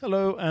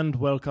Hello and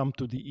welcome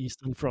to the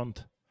Eastern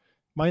Front.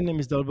 My name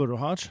is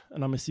Dalibor,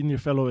 and I'm a senior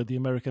fellow at the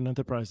American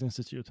Enterprise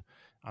Institute.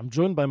 I'm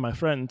joined by my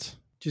friend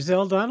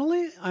Giselle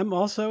Donnelly. I'm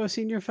also a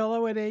senior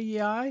fellow at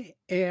AEI,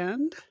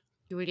 and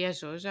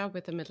Iulia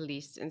with the Middle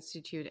East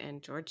Institute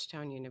and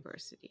Georgetown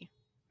University.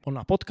 On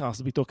our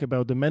podcast, we talk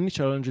about the many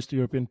challenges to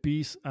European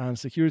peace and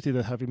security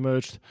that have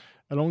emerged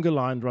along a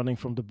line running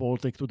from the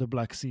Baltic to the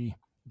Black Sea,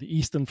 the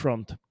Eastern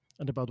Front,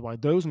 and about why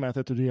those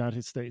matter to the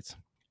United States.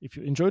 If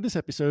you enjoyed this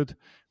episode,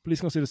 please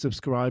consider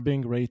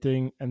subscribing,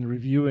 rating, and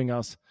reviewing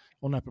us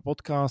on Apple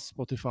Podcasts,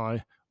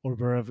 Spotify, or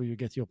wherever you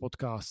get your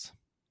podcasts.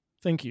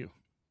 Thank you.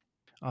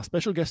 Our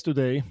special guest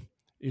today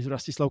is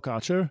Rastislav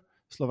Káčer,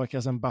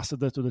 Slovakia's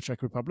ambassador to the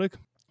Czech Republic.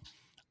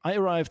 I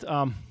arrived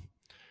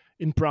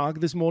in Prague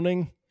this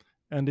morning,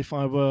 and if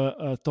I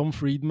were Tom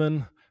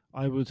Friedman,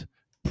 I would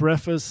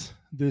preface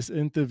this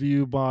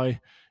interview by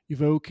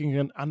evoking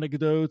an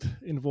anecdote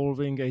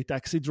involving a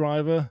taxi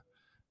driver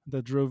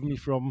that drove me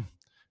from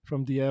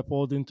the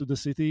airport into the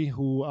city,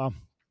 who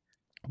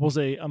was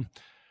a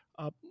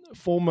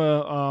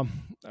former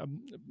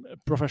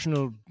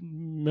professional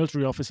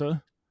military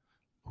officer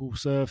who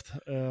served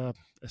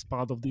as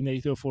part of the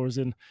NATO force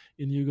in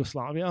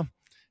Yugoslavia.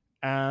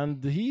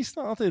 And he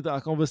started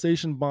our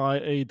conversation by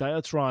a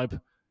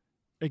diatribe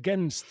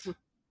against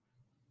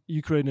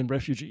Ukrainian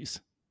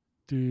refugees,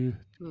 to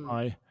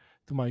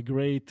my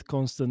great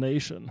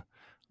consternation.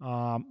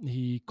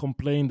 He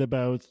complained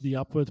about the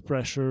upward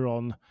pressure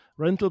on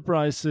rental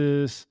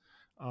prices,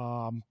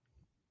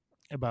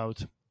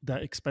 about the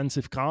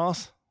expensive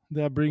cars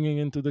they are bringing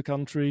into the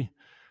country.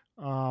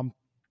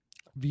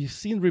 We've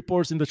seen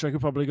reports in the Czech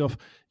Republic of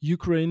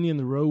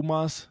Ukrainian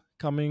Romas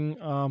coming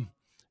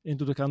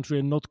into the country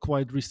and not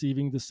quite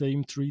receiving the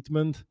same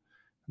treatment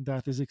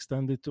that is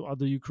extended to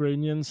other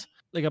Ukrainians.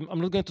 I'm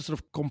not going to sort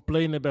of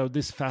complain about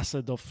this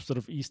facet of sort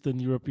of Eastern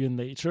European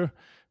nature,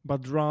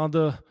 but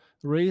rather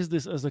raise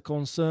this as a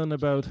concern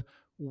about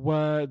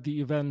where the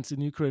events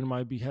in Ukraine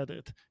might be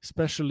headed,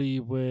 especially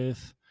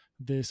with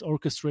this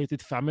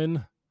orchestrated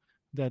famine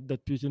that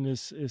Putin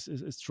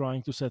is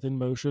trying to set in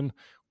motion,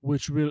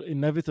 which will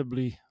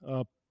inevitably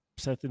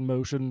set in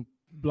motion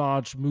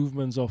large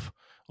movements of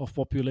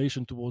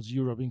population towards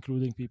Europe,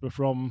 including people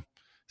from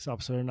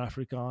Sub-Saharan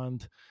Africa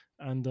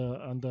and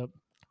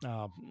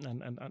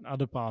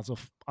other parts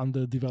of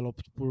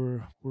underdeveloped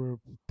poor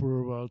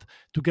world,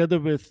 together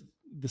with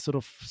the sort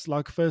of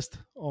slugfest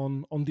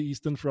on the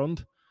Eastern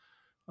Front.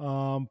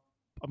 I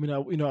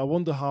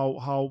wonder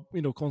how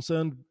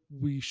concerned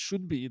we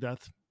should be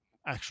that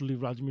actually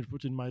Vladimir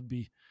Putin might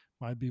be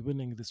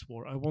winning this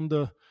war. I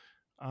wonder,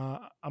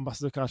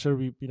 Ambassador Káčer,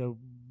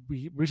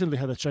 we recently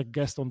had a Czech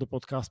guest on the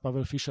podcast,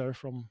 Pavel Fischer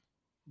from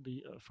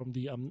the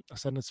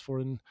Senate's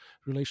Foreign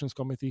Relations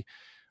Committee.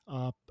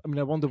 I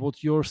wonder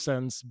what your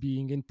sense,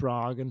 being in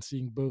Prague and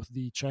seeing both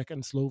the Czech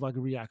and Slovak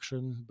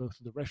reaction, both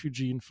to the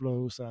refugee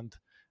inflows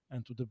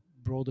and to the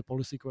broader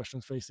policy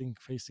questions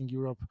facing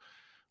Europe.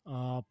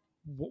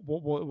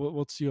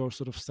 What's your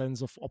sort of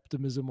sense of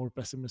optimism or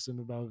pessimism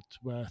about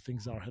where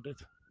things are headed?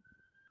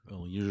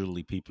 Well,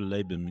 usually people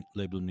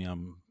label me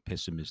I'm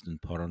pessimist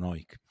and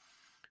paranoid.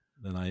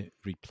 Then I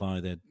reply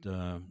that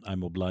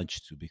I'm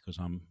obliged to, because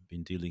I've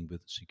been dealing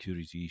with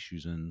security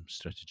issues and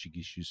strategic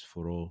issues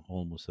for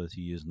almost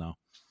 30 years now.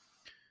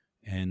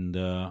 And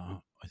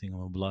I think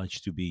I'm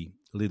obliged to be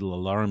a little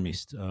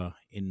alarmist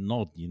in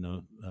not,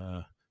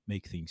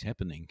 make things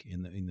happening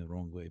in the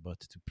wrong way, but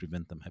to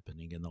prevent them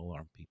happening and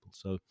alarm people.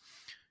 So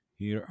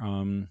here,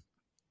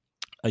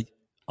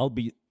 I'll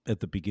be at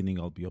the beginning.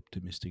 I'll be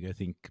optimistic. I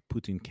think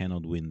Putin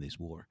cannot win this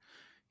war.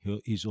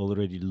 He's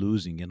already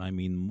losing, and I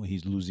mean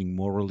he's losing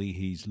morally.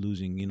 He's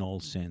losing in all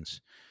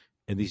sense,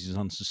 and this is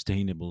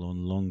unsustainable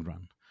on long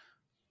run.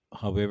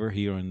 However,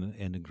 here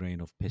in a grain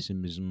of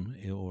pessimism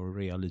or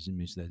realism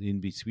is that in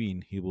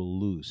between he will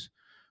lose.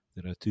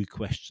 There are two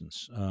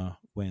questions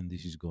when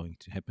this is going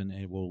to happen.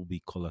 It will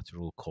be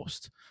collateral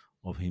cost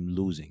of him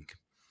losing,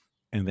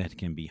 and that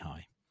can be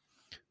high.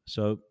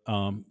 So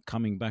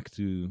coming back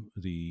to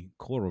the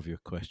core of your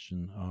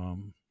question,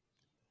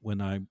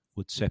 when I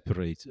would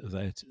separate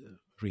that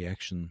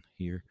reaction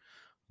here,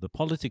 the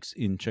politics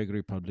in Czech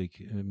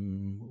Republic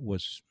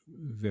was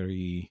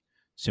very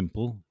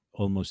simple.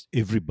 Almost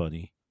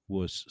everybody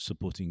was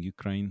supporting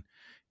Ukraine,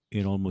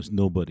 and almost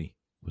nobody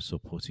was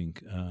supporting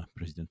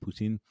President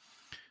Putin.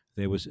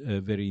 There was a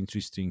very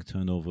interesting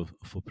turnover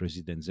for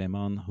President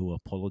Zeman, who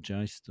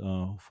apologized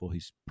for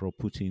his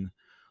pro-Putin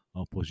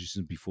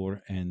position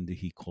before, and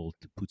he called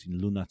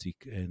Putin lunatic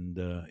and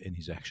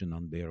his action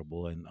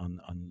unbearable and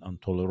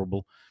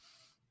intolerable.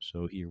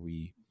 So here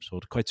we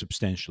saw quite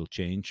substantial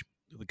change.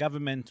 The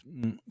government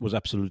was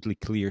absolutely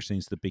clear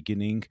since the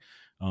beginning.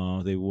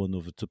 They were one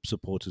of the top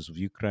supporters of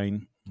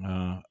Ukraine,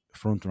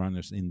 front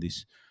runners in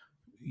this.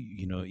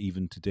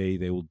 Even today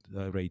they would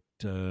rate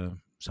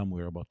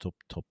somewhere about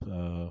top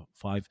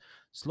 5.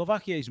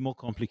 Slovakia is a more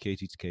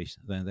complicated case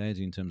than that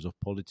in terms of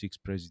politics.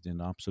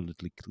 President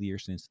absolutely clear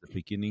since the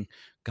beginning.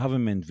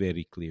 Government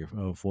very clear.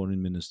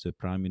 Foreign minister,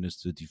 prime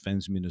minister,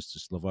 defense minister,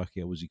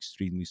 Slovakia was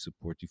extremely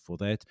supportive for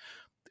that.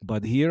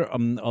 But here,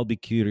 I'll be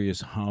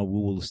curious how we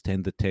will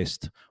stand the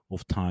test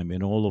of time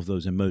and all of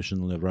those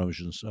emotional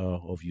erosions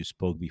of you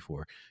spoke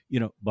before.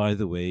 By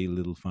the way,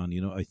 little fun,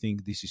 I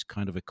think this is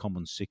kind of a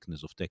common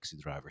sickness of taxi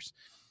drivers.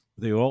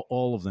 They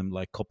all of them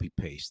like copy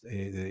paste.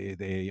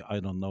 They I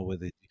don't know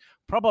whether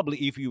probably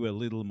if you were a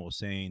little more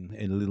sane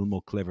and a little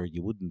more clever,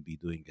 you wouldn't be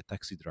doing a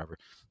taxi driver.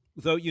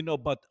 Though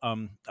but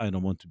I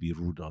don't want to be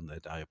rude on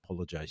that. I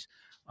apologize.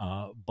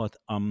 But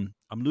I'm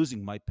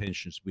losing my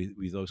patience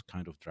with those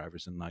kind of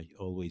drivers, and I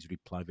always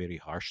reply very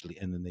harshly,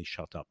 and then they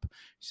shut up.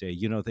 Say,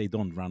 they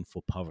don't run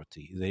for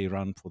poverty; they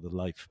run for the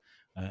life.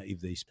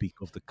 If they speak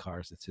of the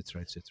cars,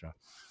 etc., etc.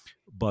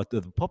 But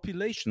the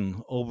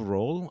population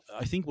overall,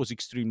 I think, was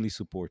extremely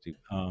supportive.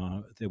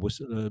 There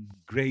was a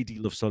great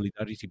deal of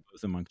solidarity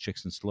both among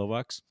Czechs and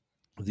Slovaks.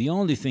 The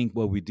only thing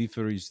where we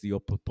differ is the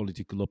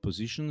political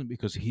opposition,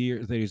 because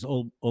here there is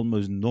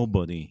almost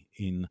nobody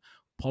in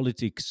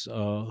politics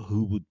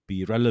who would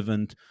be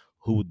relevant,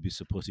 who would be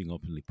supporting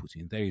openly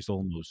Putin. There is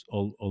almost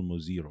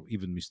zero.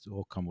 Even Mr.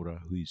 Okamura,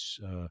 who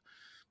is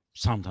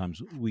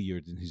sometimes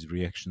weird in his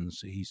reactions,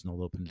 he's not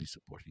openly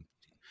supporting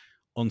Putin.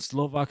 On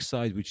Slovak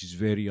side, which is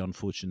very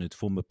unfortunate,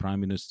 former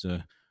prime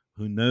minister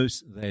who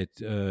knows that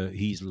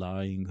he's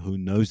lying, who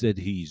knows that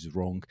he's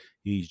wrong,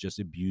 he's just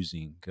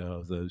abusing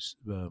those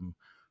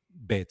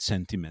bad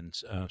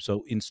sentiments.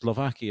 So in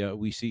Slovakia,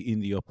 we see in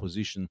the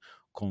opposition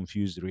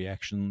confused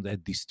reaction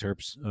that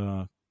disturbs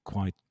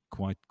quite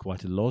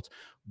a lot.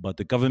 But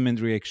the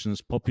government reactions,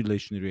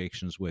 population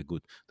reactions were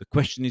good. The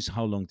question is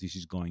how long this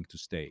is going to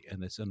stay,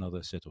 and that's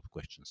another set of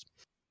questions.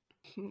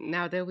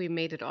 Now that we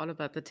made it all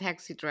about the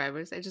taxi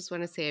drivers, I just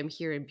want to say I'm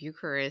here in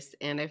Bucharest,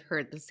 and I've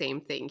heard the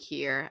same thing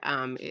here.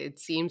 It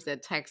seems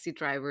that taxi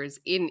drivers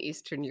in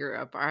Eastern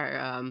Europe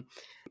are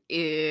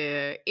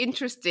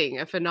interesting,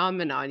 a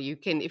phenomenon. You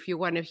can, if you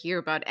want to hear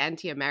about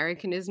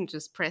anti-Americanism,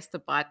 just press the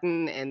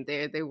button, and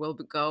there they will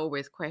go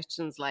with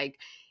questions like,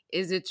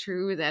 is it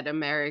true that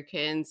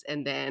Americans,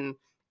 and then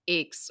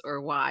X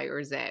or Y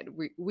or Z?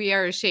 We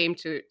are ashamed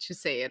to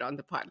say it on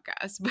the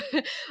podcast,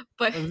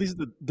 but at least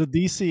the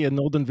DC and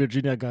Northern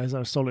Virginia guys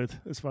are solid,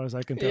 as far as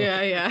I can tell.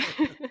 Yeah.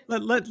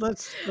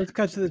 Let's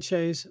cut to the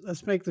chase.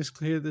 Let's make this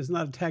clear. There's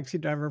not a taxi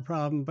driver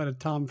problem, but a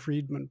Tom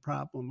Friedman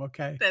problem.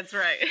 Okay, that's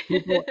right.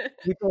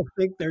 people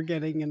think they're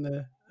getting in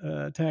the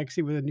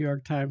taxi with a New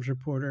York Times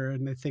reporter,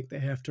 and they think they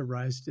have to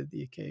rise to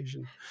the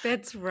occasion.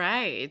 That's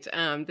right.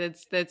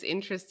 That's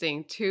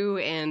interesting too.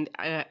 And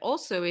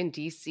also in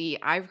DC,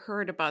 I've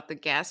heard about the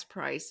gas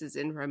prices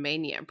in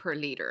Romania per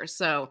liter.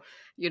 So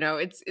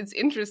it's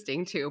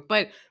interesting too.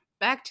 But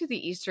back to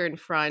the Eastern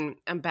Front,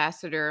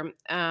 Ambassador,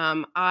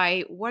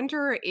 I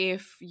wonder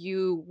if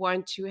you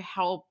want to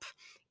help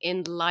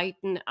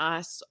enlighten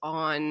us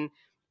on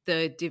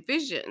the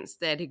divisions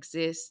that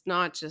exist,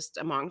 not just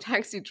among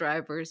taxi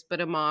drivers, but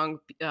among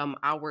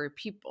our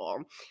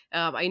people.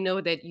 I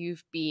know that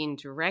you've been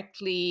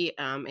directly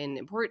and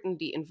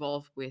importantly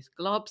involved with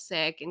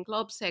Globsec, and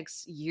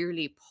Globsec's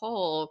yearly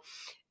poll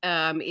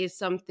is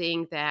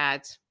something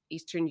that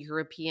Eastern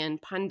European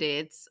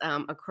pundits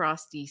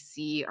across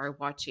DC are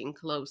watching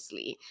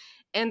closely.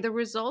 And the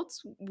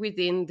results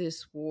within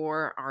this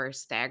war are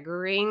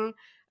staggering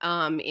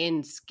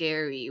and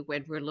scary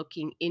when we're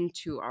looking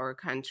into our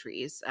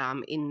countries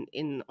on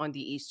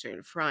the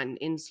Eastern Front.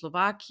 In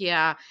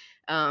Slovakia,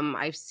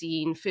 I've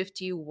seen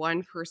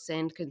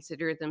 51%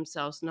 consider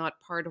themselves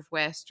not part of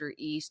West or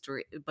East,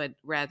 but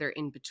rather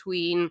in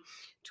between.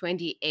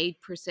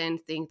 28%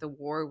 think the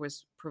war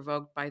was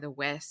provoked by the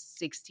West.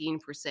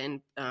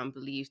 16%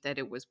 believe that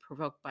it was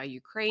provoked by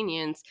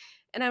Ukrainians.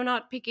 And I'm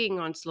not picking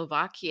on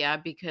Slovakia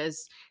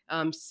because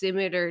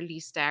similarly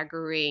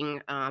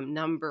staggering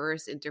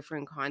numbers in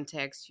different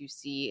contexts you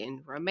see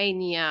in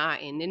Romania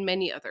and in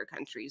many other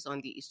countries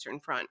on the Eastern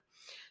Front.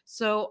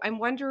 So I'm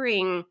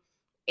wondering,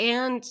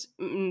 and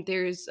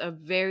there's a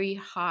very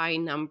high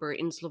number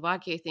in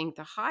Slovakia, I think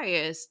the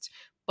highest,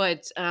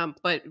 but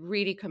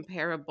really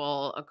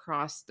comparable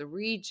across the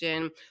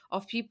region,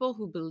 of people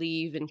who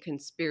believe in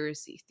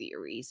conspiracy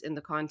theories in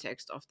the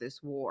context of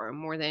this war,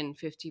 more than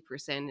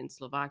 50% in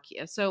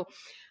Slovakia. So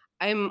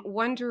I'm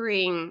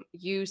wondering,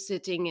 you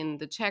sitting in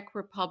the Czech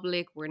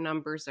Republic, where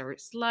numbers are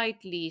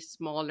slightly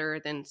smaller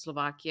than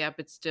Slovakia,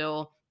 but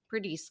still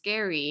pretty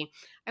scary,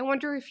 I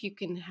wonder if you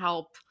can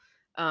help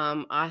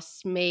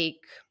us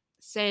make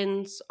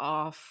sense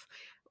of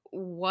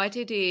what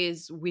it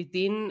is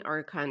within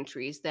our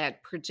countries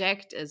that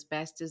project as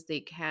best as they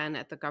can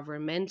at the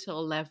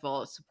governmental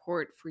level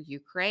support for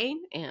Ukraine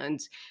and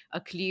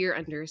a clear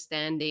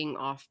understanding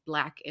of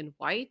black and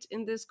white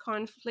in this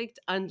conflict,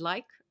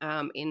 unlike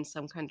in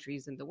some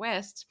countries in the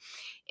West,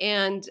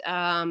 and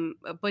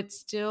but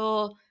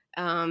still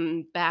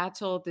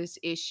battle this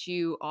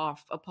issue of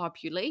a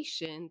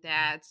population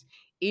that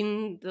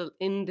in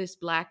this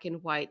black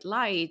and white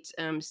light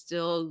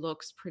still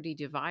looks pretty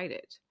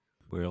divided.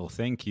 Well,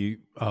 thank you.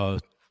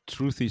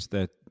 Truth is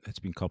that it's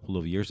been a couple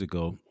of years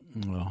ago.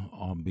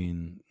 I've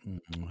been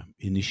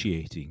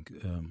initiating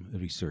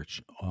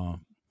research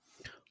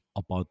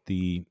about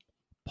the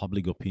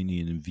public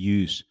opinion and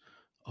views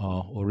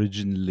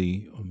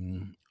Originally,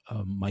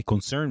 my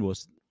concern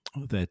was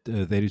that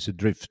there is a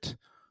drift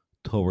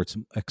towards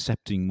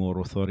accepting more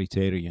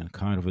authoritarian,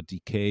 kind of a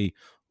decay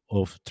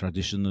of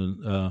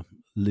traditional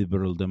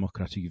liberal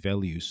democratic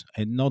values,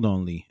 and not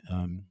only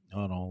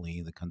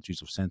in the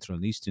countries of Central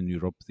and Eastern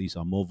Europe. These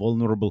are more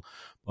vulnerable,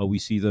 but we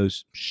see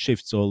those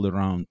shifts all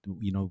around.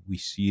 We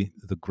see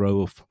the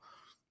growth of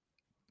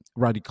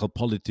radical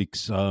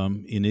politics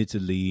in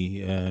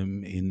Italy,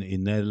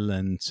 in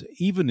Netherlands,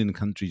 even in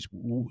countries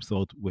who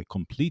thought were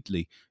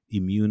completely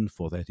immune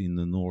for that in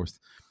the north.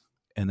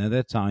 And at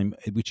that time,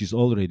 which is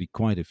already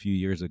quite a few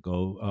years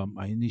ago,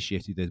 I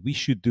initiated that we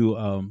should do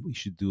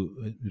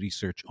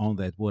research on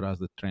that. What are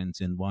the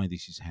trends and why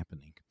this is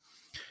happening?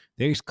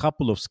 There is a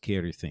couple of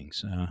scary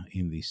things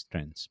in these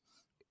trends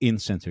in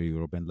Central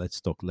Europe, and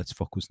let's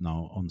focus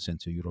now on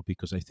Central Europe,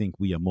 because I think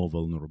we are more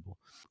vulnerable.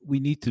 We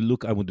need to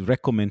look, I would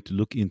recommend to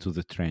look into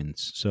the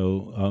trends.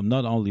 So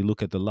not only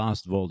look at the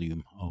last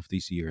volume of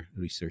this year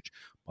research,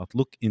 but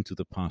look into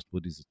the past.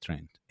 What is the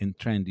trend? And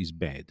trend is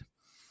bad.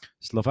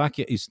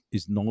 Slovakia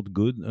is not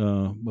good.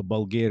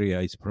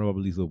 Bulgaria is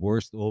probably the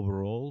worst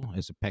overall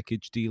as a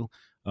package deal,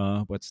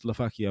 but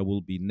Slovakia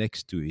will be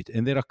next to it.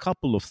 And there are a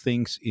couple of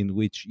things in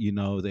which,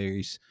 there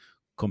is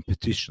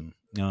competition,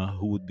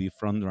 who would be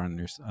front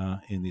runners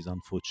in this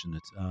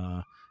unfortunate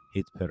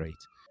hit parade.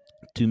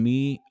 To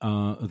me,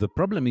 the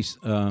problem is,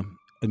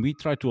 and we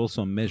try to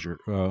also measure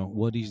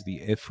what is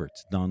the effort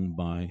done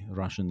by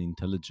Russian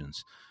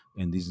intelligence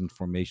and these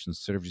information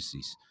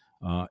services.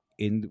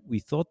 And we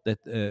thought that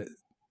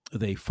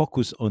they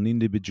focus on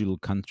individual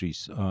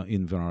countries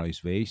in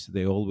various ways.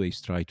 They always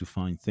try to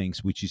find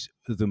things which is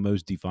the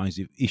most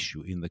divisive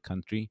issue in the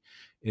country.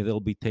 And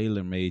there'll be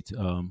tailor-made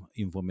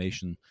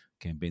information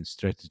campaign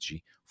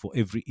strategy for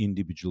every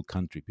individual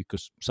country,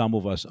 because some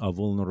of us are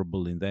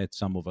vulnerable in that,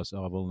 some of us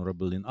are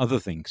vulnerable in other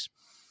things.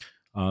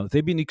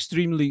 They've been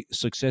extremely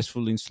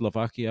successful in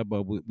Slovakia,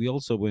 but we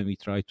also, when we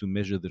try to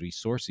measure the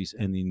resources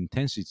and the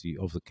intensity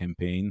of the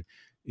campaign,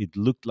 it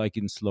looked like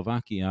in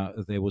Slovakia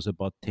there was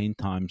about 10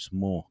 times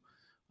more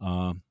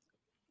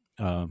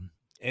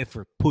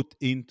effort put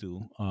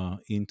into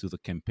the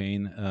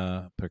campaign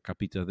per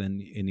capita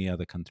than any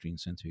other country in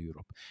Central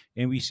Europe,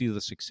 and we see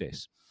the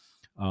success.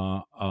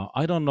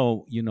 I don't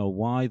know,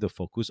 why the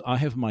focus. I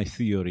have my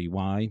theory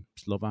why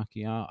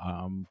Slovakia.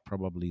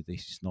 Probably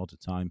this is not the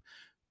time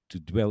to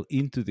dwell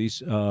into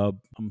this.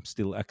 I'm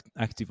still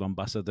active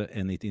ambassador,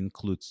 and it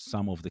includes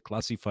some of the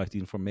classified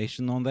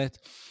information on that.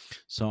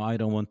 So I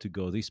don't want to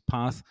go this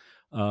path.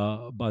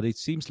 But it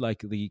seems like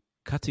the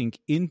cutting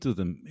into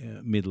the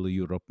Middle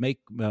Europe, make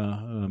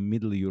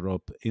Middle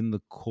Europe in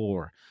the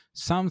core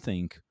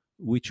something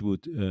which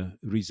would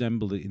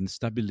resemble the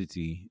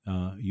instability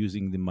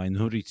using the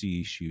minority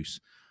issues,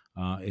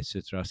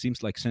 etc.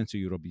 Seems like Central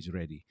Europe is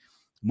ready.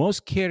 Most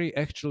scary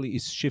actually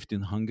is shift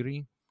in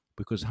Hungary,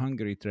 because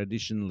Hungary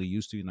traditionally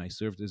used to, and I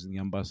served as the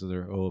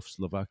ambassador of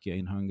Slovakia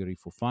in Hungary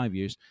for 5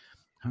 years.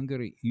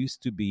 Hungary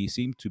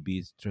seemed to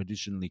be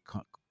traditionally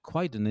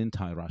quite an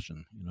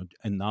anti-Russian,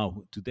 and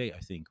now today I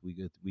think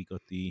we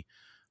got the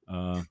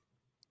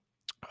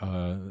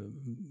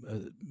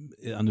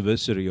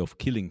anniversary of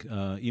killing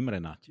Imre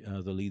Nagy,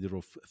 the leader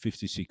of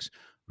 56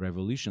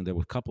 revolution. There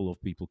were a couple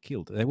of people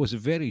killed. There was a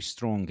very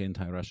strong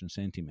anti-Russian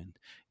sentiment,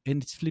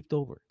 and it's flipped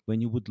over. When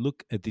you would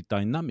look at the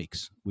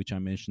dynamics, which I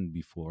mentioned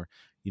before,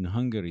 in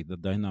Hungary, the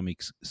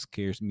dynamics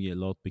scares me a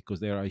lot, because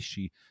there I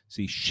see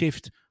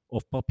shift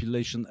of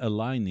population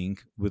aligning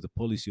with the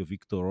policy of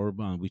Viktor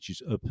Orban, which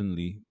is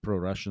openly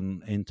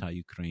pro-Russian,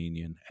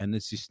 anti-Ukrainian. And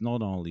this is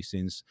not only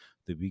since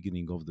the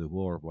beginning of the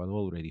war, but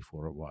already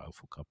for a while,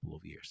 for a couple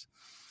of years.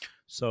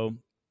 So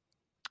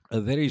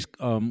there is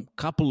a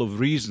couple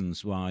of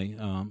reasons why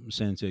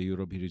Central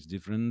Europe here is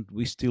different.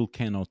 We still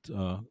cannot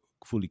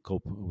fully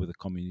cope with the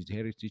community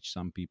heritage.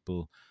 Some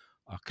people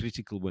are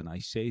critical when I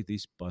say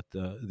this, but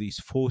these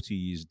 40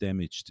 years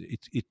damaged.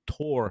 It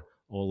tore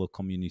all the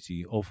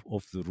community of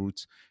the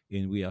roots,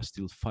 and we are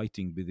still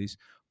fighting with this.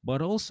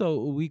 But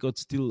also we got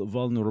still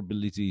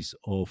vulnerabilities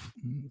of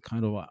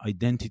kind of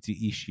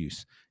identity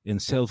issues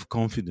and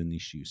self-confidence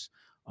issues.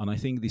 And I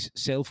think these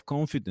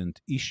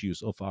self-confident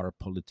issues of our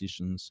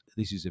politicians,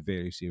 this is a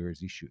very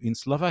serious issue. In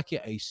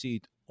Slovakia, I see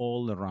it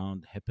all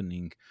around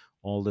happening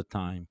all the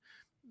time.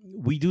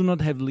 We do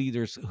not have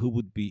leaders who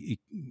would be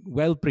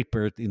well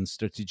prepared in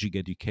strategic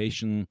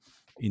education,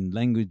 in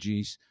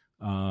languages.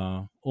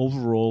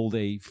 Overall,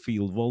 they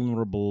feel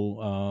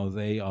vulnerable.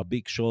 They are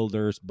big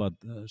shoulders, but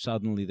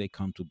suddenly they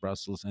come to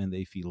Brussels and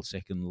they feel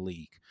second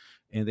league.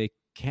 And they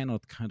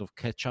cannot kind of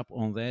catch up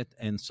on that.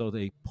 And so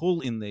they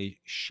pull in their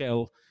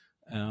shell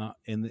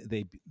and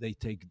they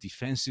take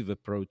defensive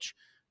approach.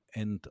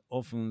 And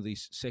often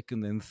this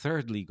second and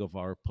third league of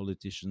our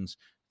politicians,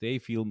 they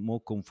feel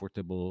more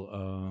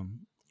comfortable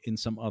in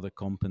some other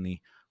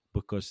company,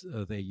 because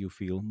there you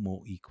feel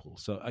more equal.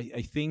 So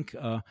I think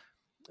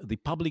the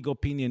public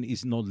opinion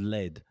is not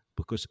led,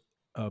 because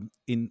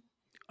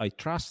I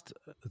trust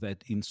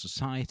that in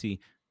society,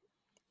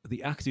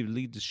 the active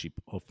leadership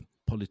of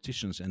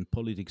politicians and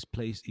politics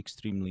plays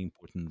extremely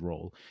important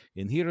role.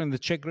 And here in the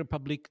Czech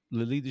Republic,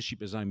 the leadership,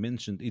 as I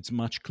mentioned, it's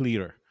much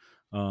clearer.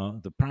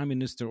 The prime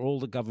minister, all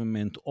the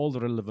government, all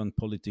the relevant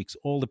politics,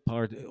 all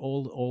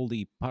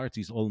the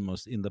parties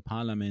almost in the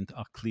parliament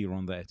are clear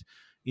on that.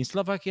 In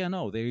Slovakia,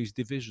 no, there is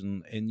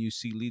division, and you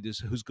see leaders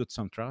who's got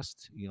some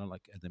trust.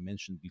 Like as I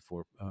mentioned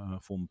before,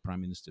 former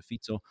Prime Minister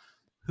Fico,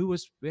 who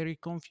was very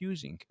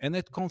confusing, and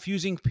that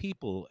confusing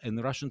people, and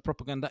the Russian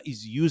propaganda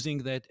is using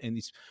that, and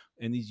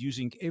is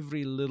using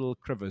every little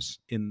crevice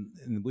in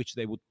which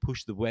they would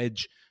push the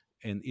wedge.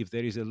 And if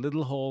there is a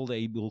little hole,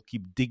 they will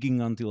keep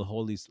digging until the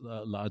hole is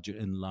larger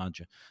and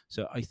larger.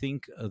 So I think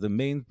the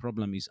main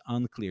problem is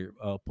unclear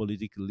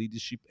political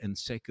leadership, and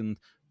second,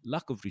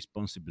 lack of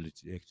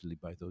responsibility actually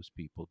by those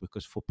people.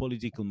 Because for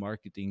political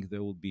marketing, they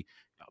will be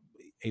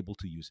able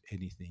to use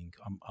anything.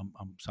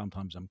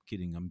 Sometimes I'm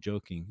kidding, I'm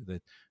joking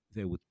that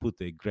they would put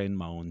their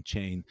grandma on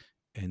chain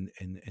and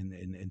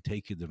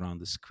take it around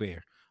the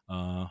square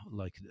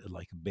like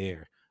a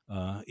bear.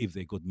 If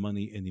they got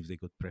money and if they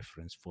got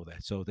preference for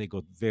that. So they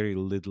got very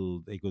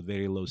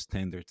low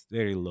standards,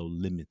 very low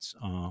limits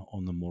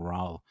on the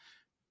morale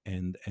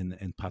and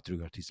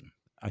patriotism.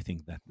 I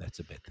think that's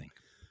a bad thing.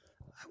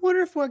 I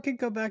wonder if I could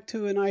go back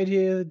to an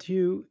idea that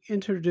you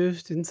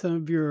introduced in some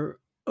of your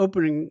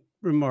opening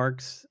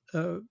remarks,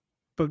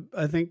 but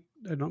I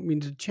don't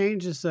mean to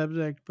change the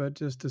subject, but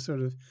just to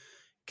sort of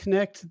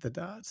connect the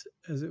dots,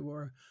 as it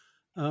were.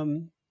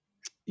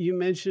 You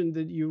mentioned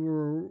that you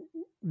were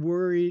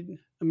worried.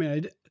 I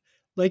mean,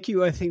 like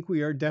you, I think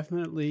we are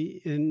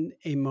definitely in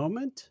a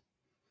moment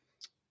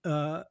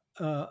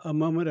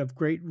of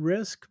great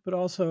risk, but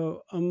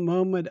also a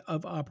moment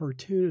of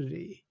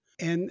opportunity.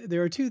 And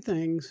there are two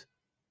things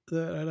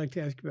that I'd like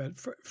to ask you about.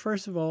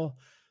 First of all,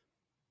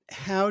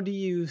 how do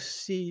you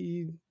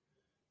see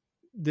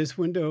this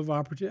window of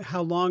opportunity?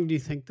 How long do you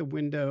think the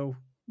window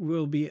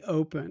will be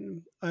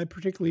open? I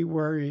particularly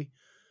worry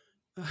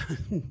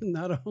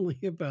not only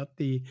about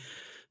the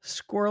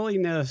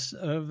squirreliness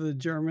of the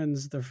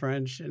Germans, the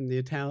French, and the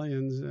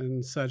Italians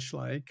and such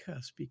like,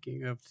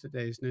 speaking of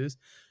today's news,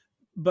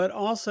 but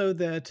also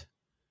that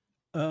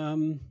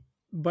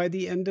by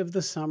the end of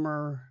the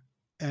summer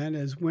and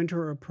as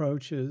winter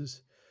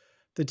approaches,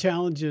 the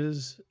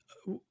challenges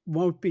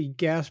won't be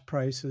gas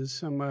prices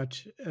so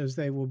much as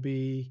they will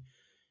be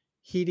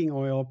heating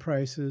oil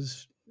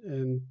prices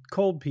and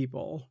cold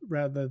people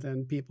rather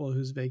than people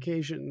whose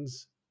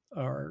vacations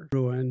are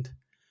ruined,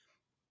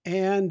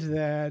 and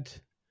that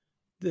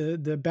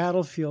the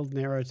battlefield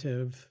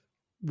narrative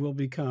will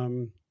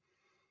become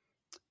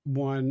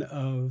one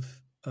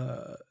of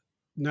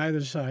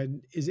neither side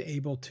is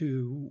able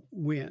to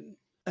win.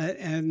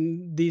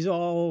 And these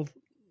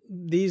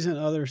and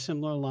other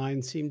similar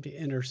lines seem to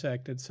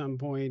intersect at some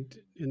point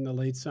in the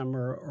late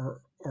summer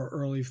or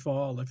early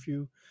fall. If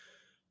you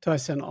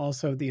touch on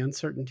also the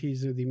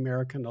uncertainties of the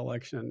American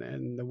election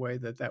and the way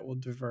that will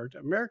divert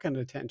American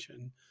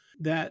attention,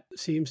 that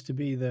seems to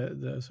be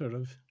the sort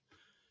of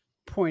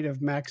point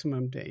of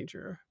maximum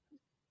danger.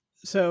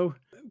 So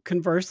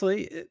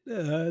conversely,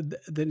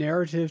 the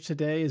narrative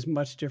today is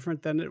much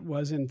different than it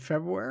was in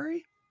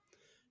February.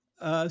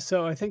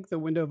 So I think the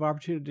window of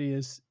opportunity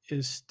is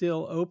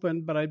still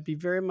open, but I'd be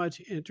very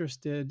much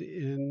interested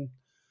in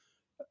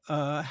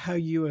how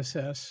you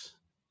assess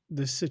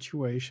this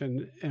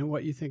situation and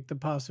what you think the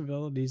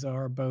possibilities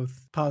are,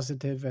 both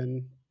positive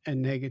and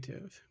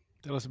negative.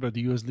 Tell us about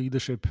the U.S.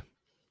 leadership.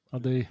 Are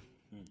they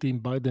Team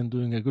Biden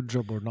doing a good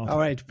job or not? All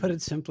right, to put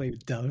it simply,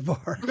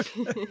 Dalibor.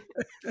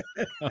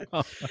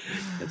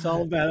 It's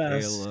all about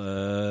us.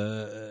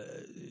 Well,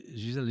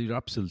 Giselle, you're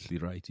absolutely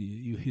right.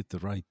 You hit the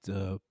right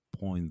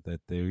point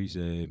that there is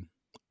in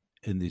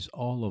this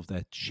all of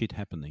that shit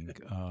happening,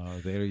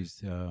 there is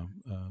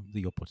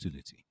the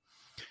opportunity.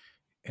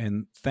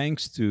 And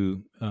thanks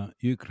to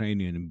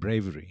Ukrainian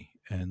bravery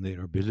and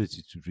their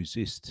ability to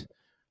resist,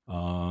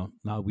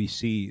 now we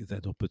see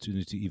that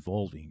opportunity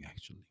evolving,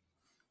 actually.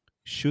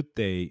 Should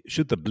the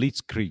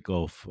blitzkrieg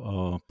of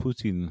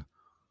Putin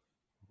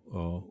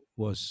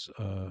was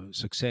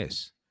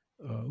success,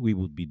 we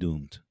would be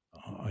doomed.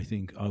 I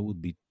think I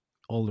would be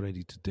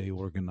already today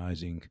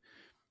organizing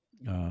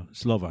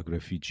Slovak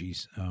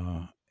refugees,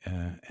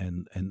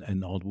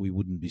 and all, we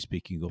wouldn't be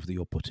speaking of the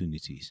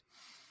opportunities.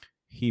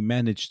 He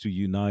managed to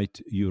unite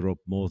Europe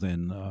more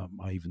than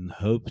I even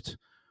hoped.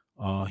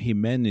 He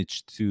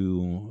managed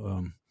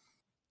to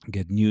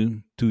get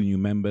two new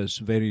members,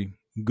 very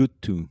good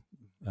two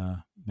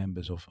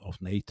members of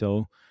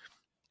NATO.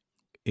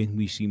 And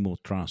we see more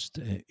trust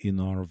in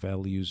our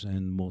values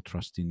and more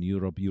trust in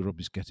Europe. Europe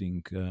is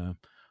getting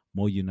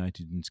more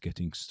united and it's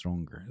getting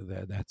stronger.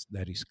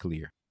 That is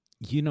clear.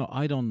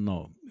 I don't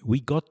know. We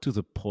got to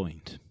the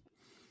point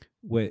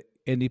where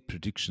any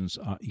predictions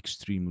are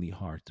extremely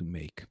hard to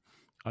make.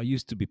 I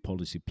used to be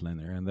policy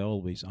planner, and they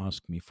always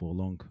asked me for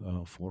long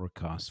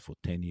forecasts for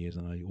 10 years,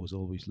 and I was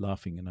always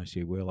laughing, and I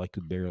say, well,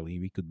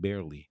 we could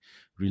barely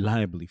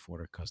reliably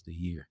forecast a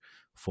year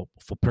for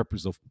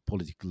purpose of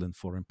political and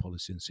foreign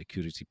policy and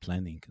security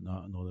planning,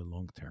 not a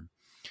long term.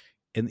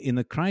 And in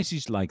a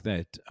crisis like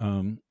that,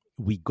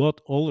 we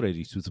got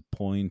already to the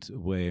point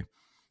where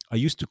I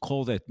used to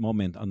call that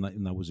moment,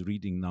 and I was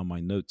reading now my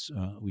notes,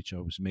 which I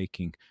was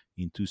making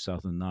in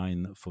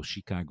 2009 for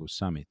Chicago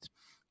summit,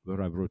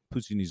 where I wrote,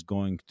 Putin is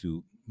going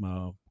to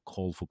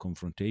call for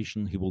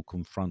confrontation. He will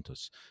confront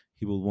us.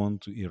 He will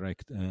want to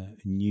erect a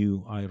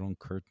new Iron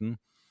Curtain.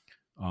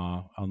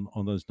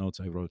 On those notes,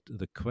 I wrote,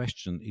 the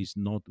question is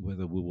not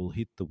whether we will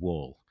hit the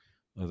wall.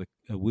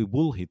 We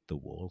will hit the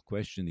wall.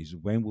 Question is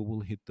when we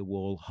will hit the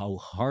wall, how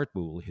hard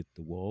we will hit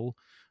the wall,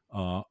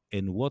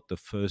 and what the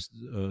first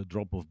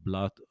drop of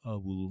blood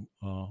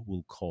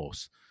will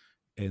cause.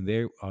 And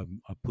there I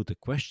put a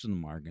question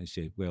mark and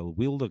said, well,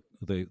 will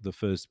the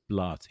first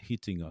blood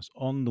hitting us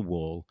on the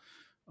wall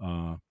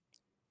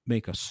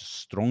make us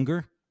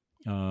stronger,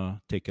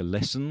 take a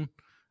lesson,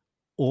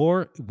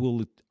 or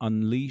will it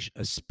unleash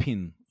a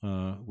spin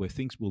where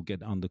things will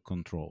get under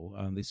control?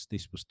 And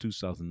this was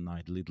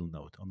 2009, little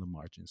note on the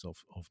margins of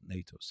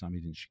NATO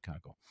summit in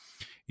Chicago.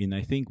 And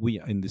I think we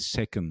are in the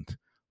second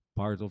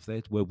part of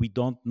that, where we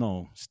don't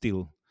know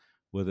still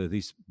whether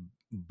this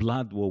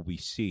blood what we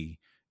see,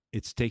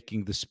 it's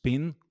taking the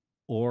spin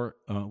or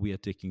we are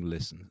taking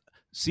lesson.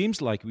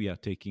 Seems like we are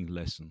taking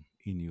lesson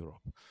in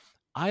Europe.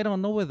 I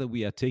don't know whether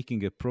we are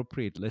taking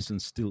appropriate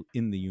lessons still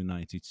in the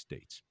United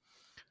States.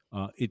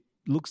 It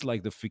looks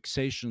like the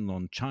fixation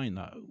on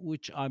China,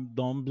 which I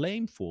don't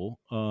blame for,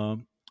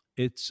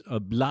 it's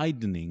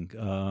blinding.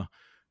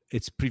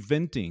 It's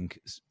preventing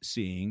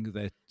seeing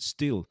that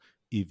still,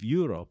 if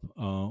Europe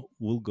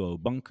will go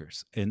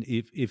bunkers, and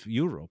if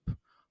Europe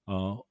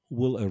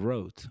will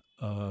erode,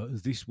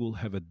 this will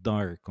have a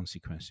dire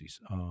consequences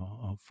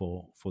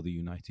for the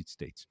United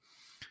States.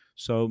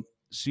 So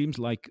seems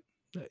like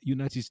the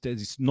United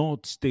States is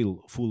not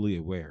still fully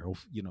aware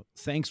of,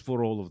 thanks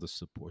for all of the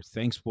support,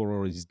 thanks for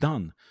all is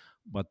done,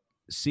 but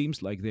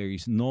seems like there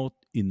is not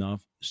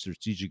enough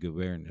strategic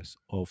awareness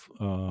of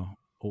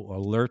or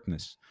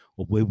alertness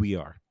of where we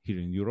are here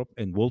in Europe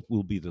and what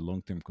will be the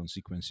long-term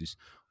consequences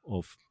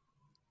of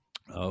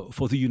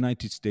for the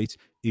United States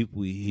if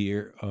we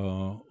here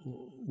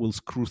will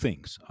screw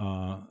things,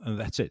 and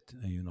that's it.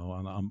 And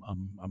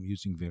I'm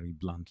using very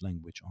blunt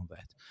language on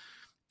that.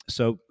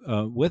 So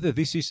whether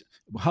this is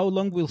how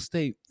long will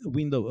stay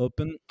window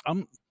open,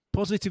 I'm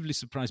positively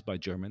surprised by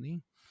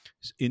Germany.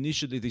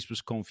 Initially, this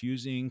was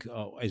confusing,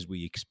 as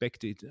we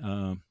expected.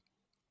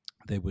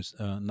 There was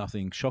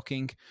nothing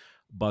shocking,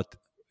 but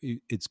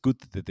it's good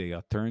that they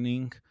are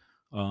turning.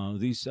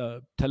 These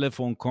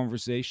telephone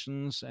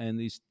conversations and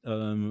this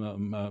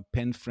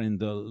pen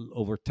friend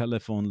over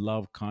telephone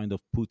love kind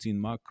of Putin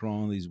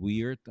Macron is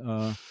weird.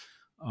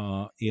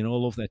 In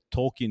all of that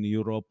talk in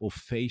Europe of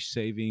face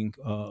saving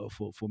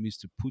for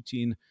Mr.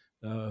 Putin,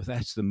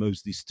 that's the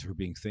most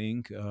disturbing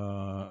thing,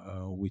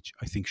 which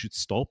I think should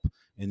stop,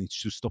 and it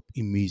should stop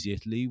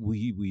immediately.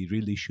 We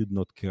really should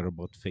not care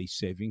about face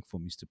saving for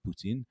Mr.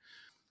 Putin.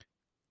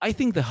 I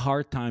think the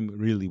hard time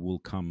really will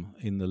come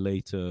in the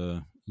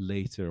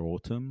later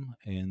autumn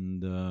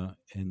and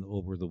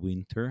over the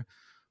winter.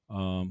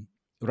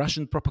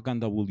 Russian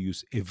propaganda will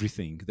use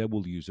everything. They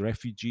will use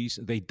refugees.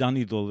 They've done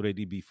it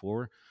already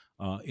before.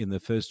 In the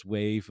first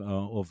wave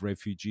of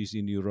refugees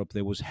in Europe,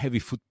 there was heavy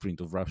footprint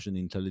of Russian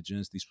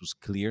intelligence. This was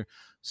clear,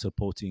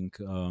 supporting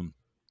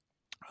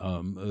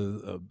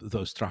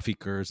those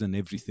traffickers and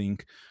everything.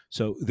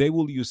 So they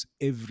will use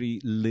every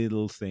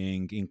little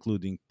thing,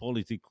 including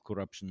political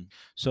corruption.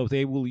 So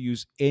they will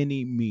use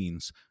any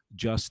means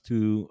just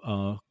to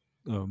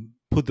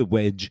put the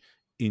wedge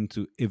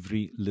into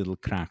every little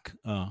crack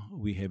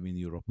we have in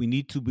Europe. We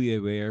need to be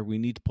aware. We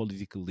need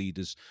political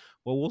leaders.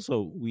 Well,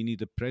 also we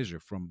need a pressure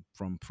from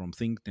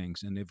think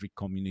tanks and every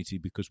community,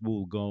 because we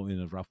will go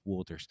in rough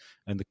waters,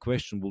 and the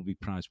question will be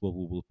priced what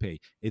we will pay.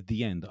 At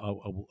the end, I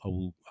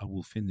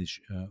will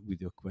finish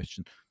with your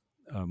question,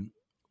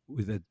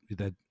 with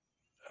that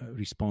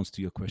response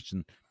to your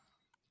question.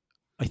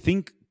 I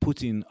think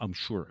I'm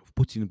sure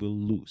Putin will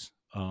lose,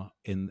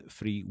 and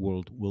free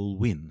world will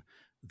win.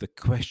 The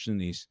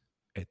question is,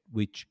 at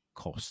which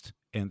cost?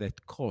 And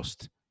that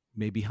cost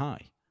may be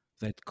high.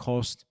 That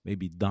cost may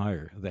be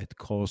dire. That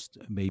cost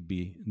may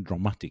be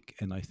dramatic.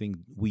 And I think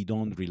we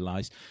don't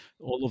realize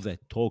all of that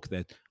talk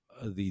that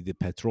the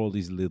petrol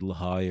is a little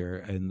higher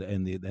and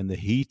the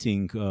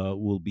heating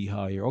will be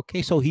higher.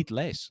 Okay, so heat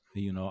less.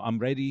 I'm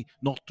ready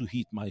not to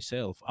heat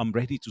myself. I'm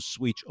ready to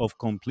switch off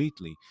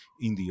completely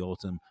in the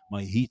autumn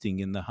my heating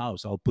in the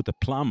house. I'll put a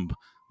plumb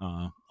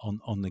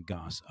on the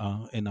gas,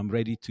 and I'm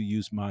ready to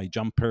use my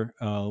jumper,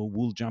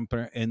 wool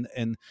jumper, and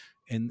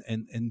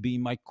be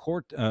in my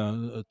court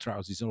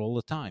trousers all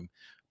the time,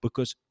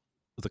 because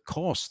the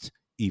cost,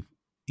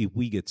 if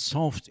we get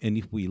soft and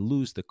if we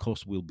lose, the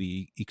cost will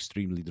be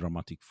extremely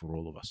dramatic for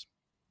all of us.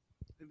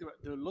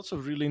 There are lots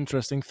of really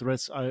interesting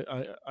threads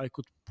I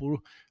could pull.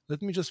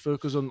 Let me just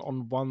focus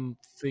on one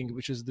thing,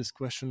 which is this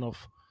question of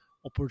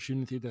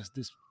opportunity that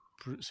this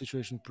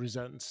situation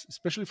presents,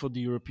 especially for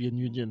the European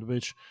Union,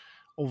 which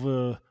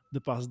over the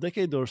past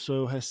decade or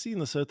so has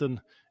seen a certain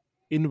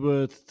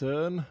inward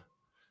turn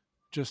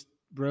just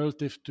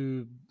relative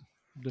to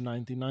the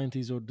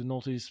 1990s or the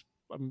noughties,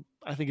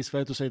 I think it's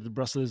fair to say that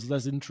Brussels is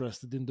less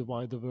interested in the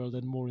wider world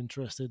and more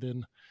interested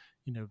in,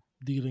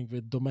 dealing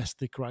with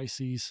domestic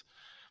crises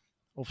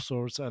of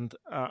sorts. And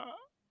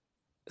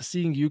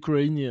seeing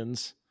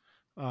Ukrainians,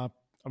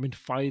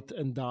 fight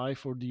and die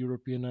for the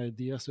European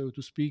idea, so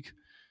to speak,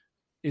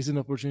 is an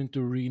opportunity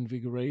to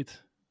reinvigorate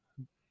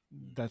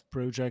that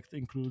project,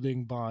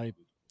 including by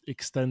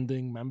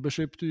extending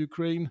membership to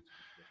Ukraine.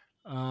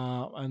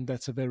 And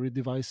that's a very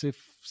divisive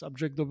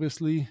subject,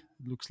 obviously.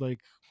 It looks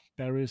like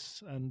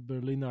Paris and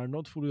Berlin are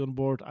not fully on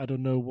board. I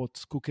don't know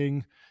what's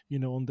cooking,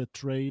 on the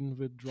train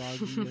with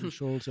Draghi and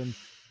Scholz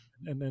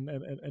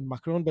and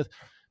Macron. But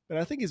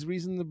I think it's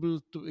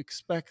reasonable to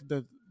expect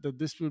that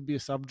this will be a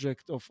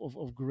subject of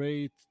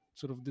great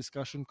sort of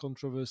discussion,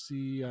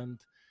 controversy, and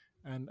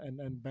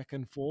back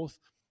and forth,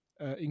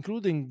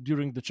 including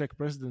during the Czech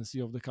presidency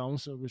of the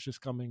Council, which is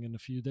coming in a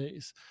few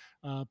days.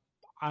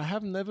 I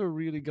have never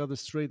really got a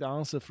straight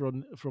answer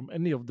from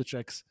any of the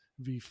Czechs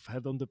we've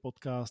had on the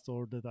podcast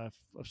or that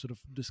I've sort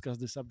of discussed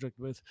this subject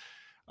with.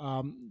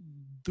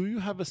 Do you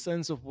have a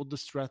sense of what the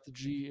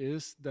strategy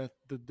is that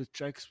the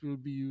Czechs will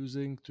be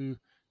using to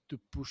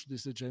push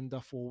this agenda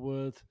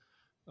forward,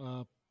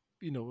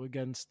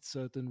 against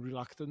certain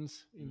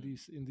reluctance in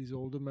these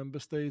older member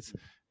states,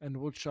 and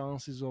what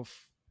chances of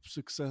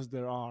success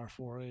there are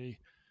for a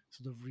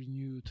sort of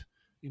renewed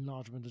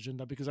enlargement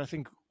agenda? Because I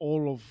think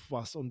all of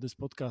us on this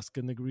podcast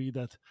can agree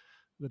that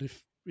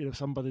if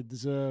somebody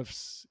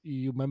deserves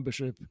EU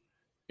membership,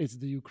 it's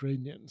the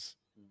Ukrainians,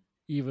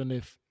 even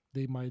if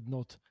they might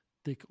not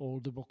tick all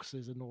the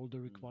boxes and all the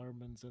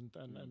requirements and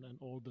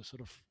all the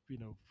sort of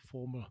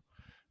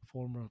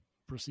formal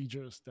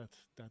procedures that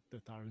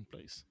are in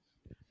place.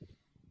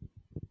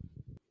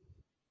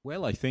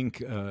 Well, I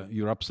think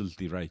you're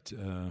absolutely right.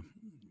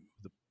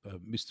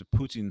 Mr.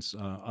 Putin's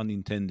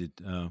unintended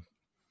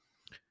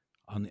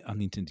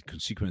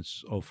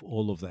consequence of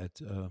all of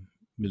that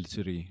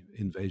military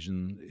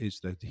invasion is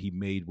that he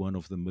made one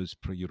of the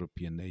most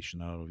pro-European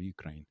nations out of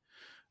Ukraine.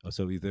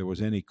 So if there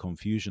was any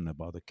confusion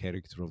about the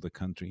character of the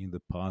country in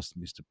the past,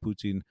 Mr.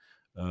 Putin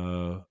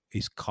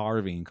is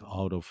carving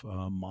out of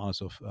mass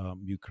of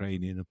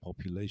Ukrainian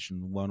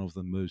population one of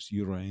the most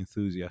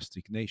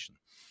Euro-enthusiastic nations.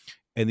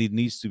 And it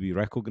needs to be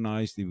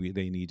recognized.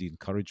 They need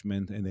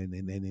encouragement, and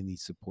then they need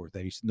support.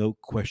 There is no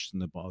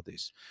question about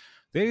this.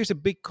 There is a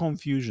big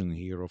confusion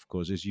here, of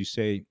course, as you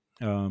say.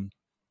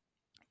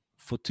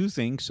 For two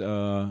things,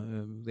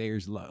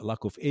 there's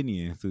lack of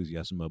any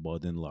enthusiasm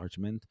about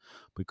enlargement,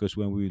 because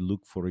when we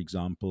look, for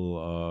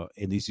example,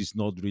 and this is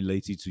not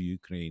related to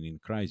Ukrainian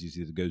crisis,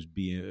 it goes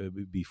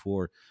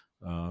before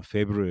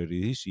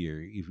February this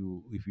year. If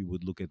you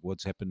would look at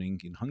what's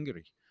happening in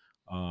Hungary,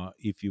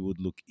 if you would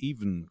look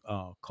even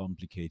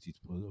complicated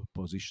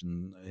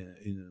position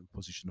in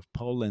position of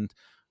Poland,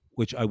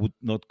 which I would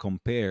not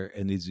compare,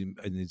 and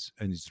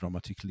it's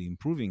dramatically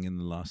improving in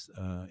the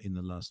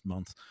last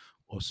month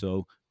or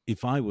so.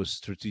 If I was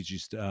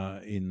strategist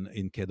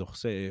in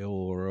Quai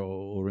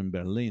or in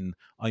Berlin,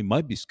 I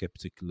might be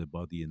skeptical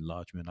about the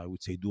enlargement. I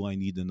would say, do I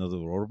need another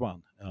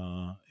Orban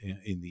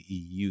in the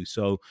EU?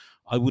 So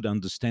I would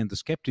understand the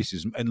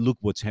skepticism. And look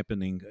what's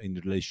happening in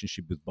the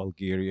relationship with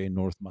Bulgaria and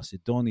North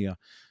Macedonia,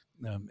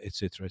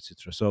 etc.,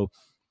 etc. So,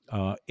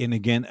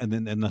 and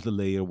then another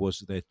layer was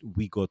that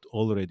we got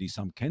already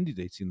some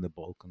candidates in the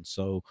Balkans.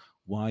 So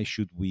why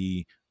should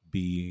we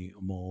be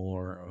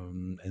more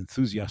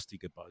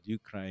enthusiastic about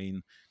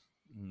Ukraine,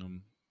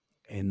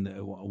 and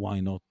why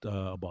not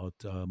about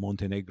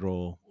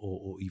Montenegro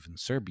or even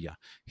Serbia?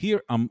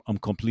 Here, I'm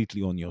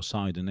completely on your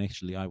side, and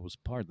actually, I was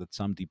part of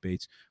some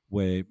debates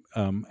where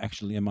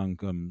actually among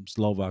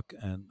Slovak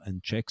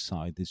and Czech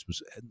side, this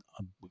was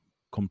a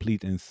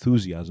complete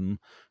enthusiasm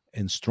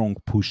and strong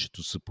push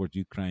to support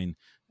Ukraine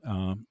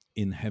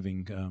in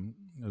having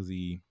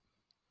the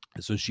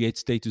associate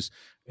status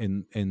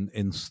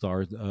and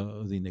start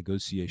the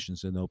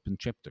negotiations and open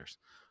chapters.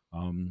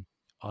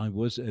 I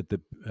was at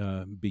the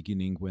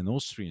beginning when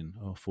Austrian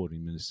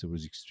foreign minister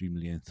was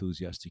extremely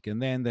enthusiastic,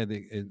 and then that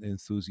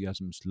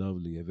enthusiasm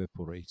slowly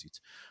evaporated.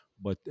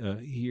 But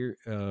here,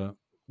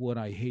 what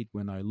I hate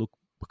when I look,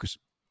 because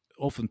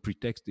often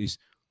pretext is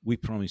we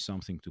promise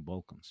something to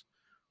Balkans.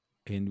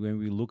 And when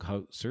we look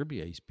how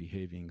Serbia is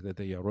behaving, that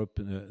they are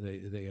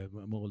they are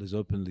more or less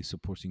openly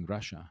supporting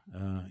Russia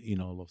in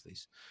all of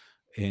this,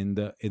 and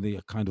they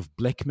are kind of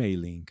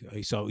blackmailing.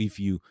 So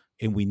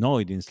and we know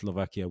it in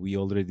Slovakia, we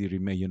already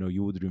remember.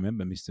 You would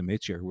remember Mr.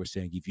 Mečiar who was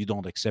saying, if you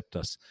don't accept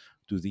us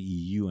to the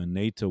EU and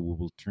NATO, we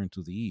will turn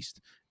to the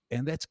East.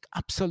 And that's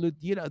absolute,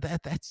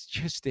 that's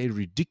just a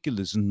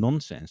ridiculous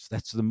nonsense.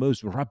 That's the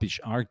most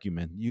rubbish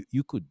argument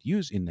you could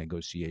use in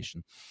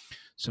negotiation.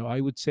 So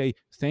I would say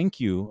thank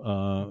you,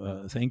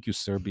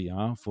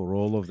 Serbia, for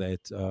all of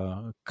that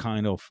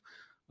kind of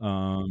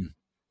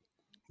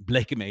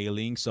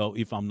blackmailing. So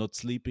if I'm not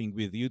sleeping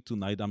with you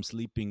tonight, I'm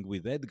sleeping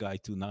with that guy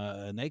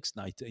next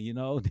night.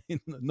 No.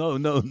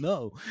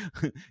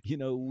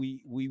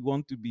 We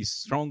want to be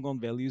strong on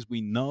values.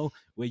 We know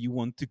where you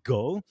want to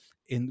go,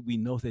 and we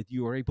know that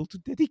you are able to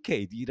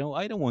dedicate.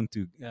 I don't want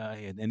to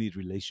have any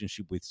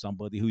relationship with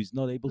somebody who is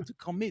not able to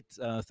commit.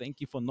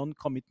 Thank you for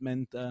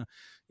non-commitment.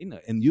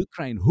 And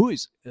Ukraine, who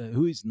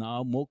is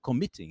now more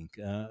committing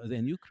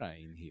than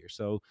Ukraine here.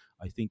 So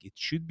I think it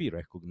should be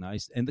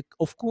recognized. And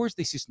of course,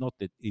 this is not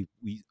that if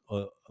we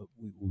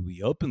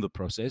open the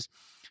process,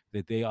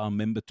 that they are a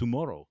member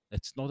tomorrow.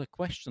 That's not a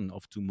question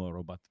of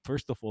tomorrow. But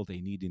first of all,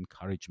 they need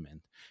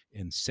encouragement.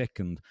 And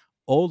second,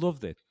 all of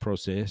that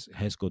process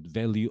has got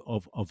value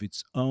of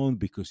its own,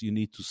 because you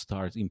need to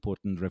start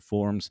important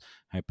reforms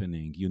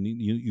happening.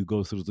 You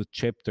go through the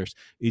chapters.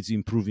 It's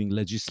improving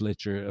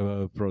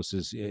legislature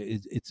process.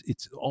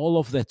 It's all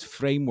of that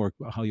framework,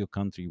 how your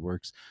country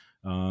works,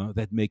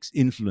 that makes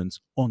influence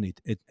on it,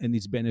 and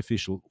it's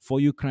beneficial for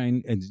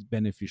Ukraine and it's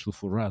beneficial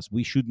for us.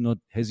 We should not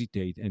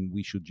hesitate, and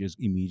we should just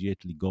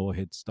immediately go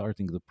ahead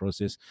starting the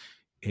process.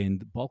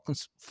 And the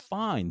Balkans,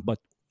 fine, but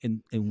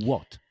and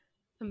what?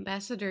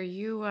 Ambassador,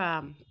 you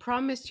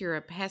promised you're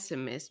a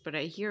pessimist, but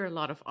I hear a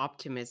lot of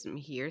optimism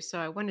here. So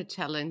I want to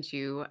challenge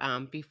you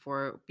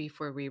before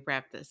we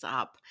wrap this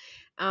up.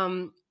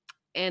 And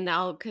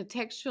I'll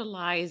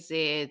contextualize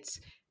it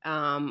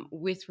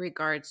with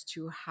regards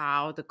to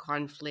how the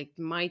conflict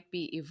might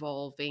be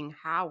evolving,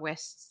 how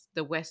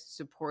the West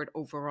support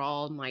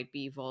overall might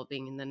be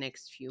evolving in the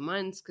next few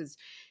months, because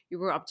you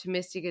were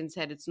optimistic and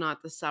said it's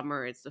not the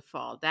summer, it's the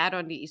fall. That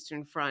on the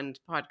Eastern Front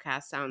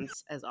podcast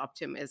sounds as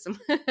optimism.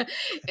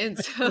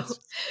 And so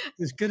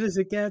as good as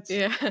it gets.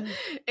 Yeah.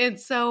 And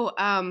so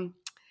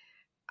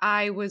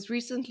I was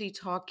recently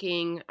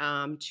talking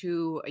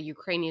to a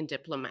Ukrainian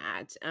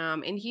diplomat,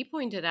 and he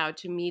pointed out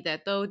to me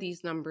that though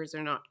these numbers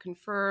are not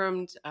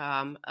confirmed,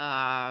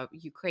 a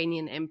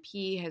Ukrainian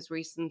MP has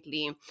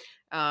recently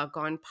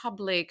gone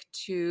public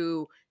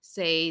to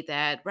say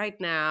that right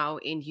now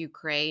in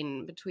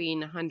Ukraine, between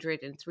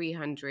 100 and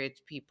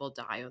 300 people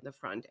die on the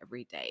front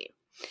every day.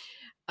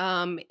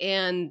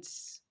 And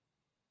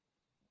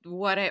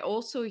what I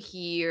also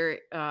hear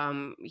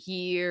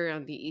here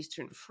on the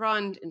Eastern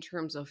Front in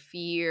terms of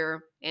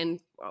fear, and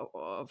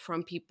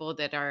from people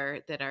that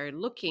are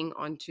looking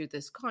onto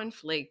this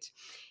conflict,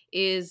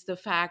 is the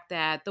fact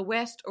that the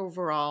West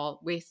overall,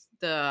 with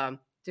the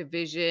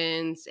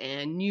divisions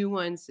and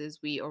nuances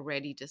we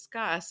already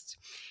discussed,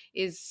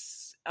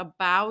 is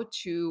about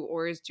to,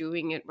 or is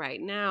doing it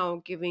right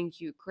now, giving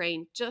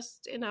Ukraine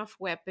just enough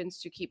weapons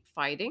to keep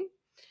fighting,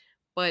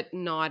 but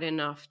not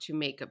enough to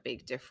make a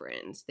big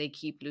difference. They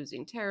keep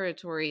losing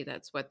territory.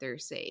 That's what they're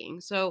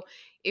saying. So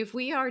if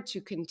we are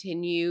to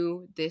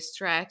continue this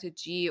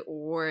strategy,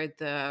 or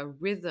the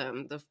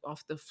rhythm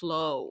of the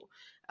flow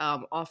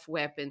of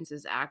weapons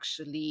is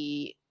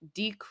actually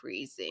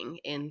decreasing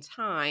in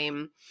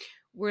time,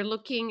 we're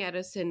looking at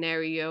a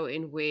scenario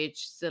in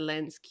which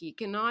Zelensky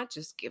cannot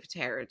just give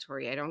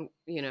territory.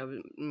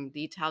 The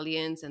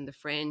Italians and the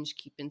French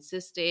keep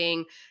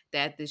insisting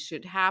that this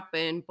should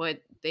happen, but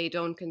they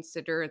don't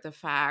consider the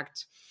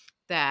fact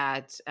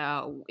that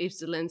if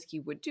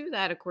Zelensky would do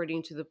that,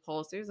 according to the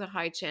polls, there's a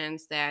high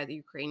chance that the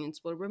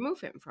Ukrainians will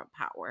remove him from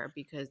power,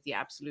 because the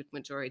absolute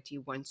majority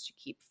wants to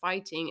keep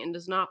fighting and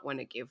does not want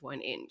to give 1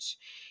 inch.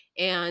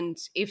 And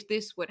if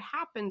this would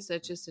happen,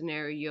 such a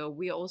scenario,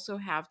 we also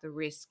have the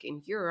risk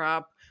in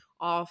Europe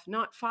of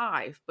not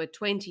 5, but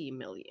 20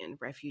 million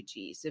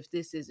refugees if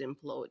this is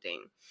imploding.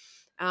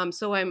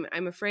 So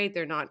I'm afraid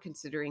they're not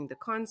considering the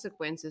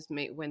consequences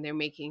when they're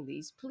making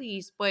these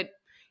pleas. But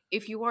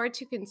if you are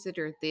to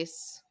consider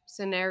this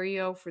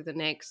scenario for the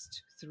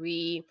next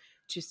 3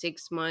 to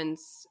 6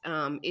 months,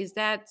 is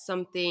that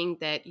something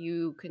that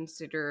you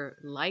consider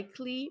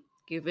likely,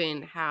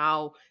 given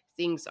how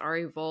things are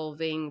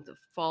evolving? The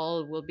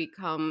fall will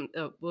becoming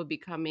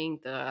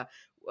the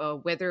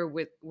weather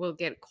will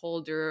get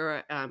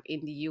colder.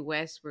 In the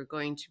US, we're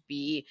going to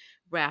be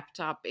wrapped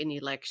up in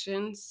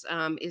elections.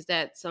 Is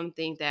that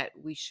something that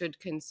we should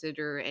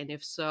consider? And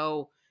if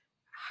so,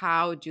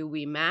 how do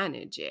we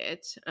manage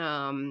it?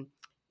 And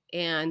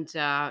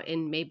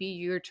maybe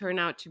you turn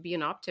out to be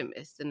an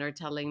optimist and are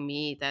telling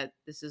me that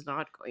this is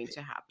not going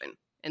to happen,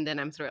 and then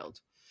I'm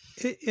thrilled.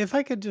 If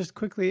I could just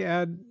quickly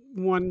add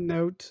one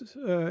note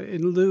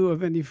in lieu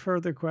of any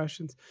further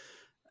questions.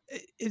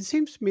 It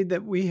seems to me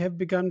that we have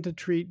begun to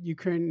treat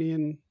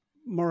Ukrainian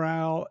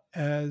morale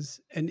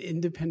as an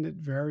independent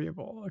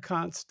variable, a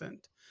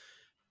constant.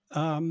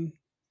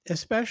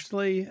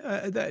 Especially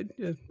that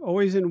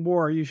always in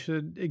war, you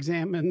should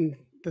examine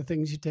the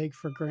things you take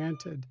for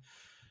granted.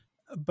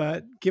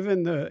 But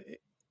given the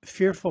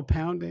fearful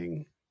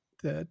pounding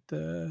that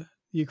the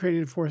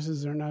Ukrainian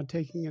forces are now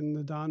taking in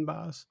the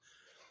Donbass,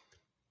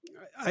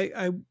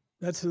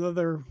 that's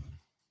another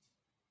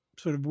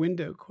sort of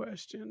window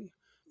question.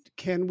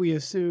 Can we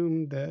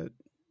assume that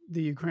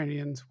the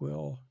Ukrainians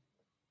will,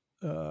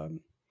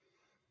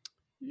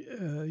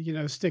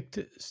 stick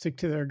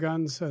to their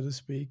guns, so to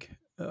speak,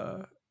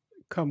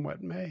 come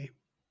what may?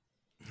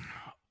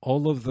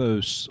 All of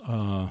those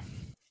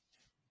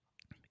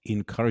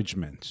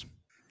encouragements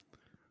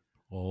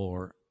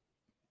or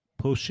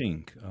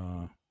pushing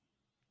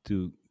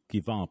to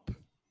give up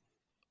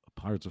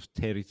parts of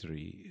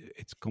territory.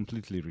 It's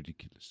completely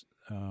ridiculous.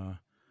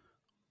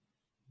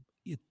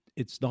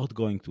 It's not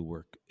going to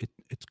work.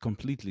 It's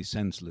completely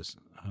senseless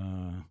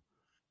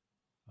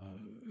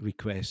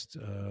request.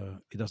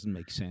 It doesn't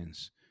make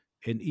sense.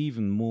 And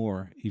even more,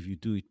 if you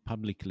do it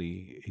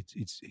publicly,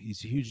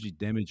 it's hugely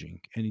damaging,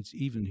 and it's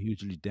even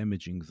hugely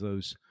damaging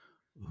those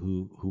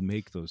who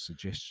make those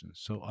suggestions.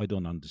 So I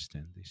don't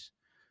understand this.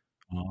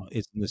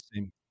 It's the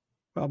same.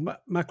 Well,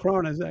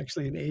 Macron is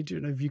actually an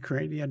agent of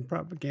Ukrainian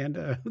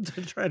propaganda to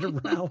try to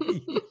rally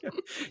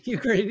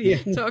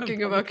Ukrainian.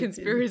 Talking about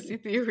conspiracy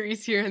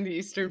theories here on the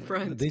Eastern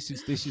Front. This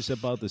is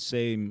about the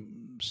same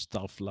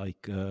stuff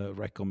like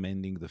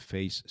recommending the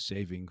face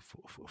saving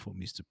for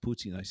Mr.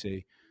 Putin. I say,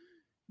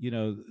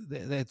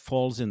 that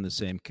falls in the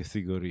same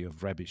category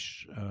of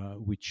rubbish,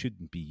 which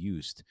shouldn't be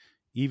used.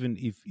 Even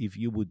if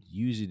you would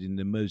use it in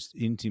the most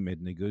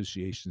intimate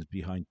negotiations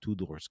behind two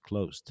doors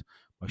closed,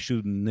 I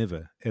should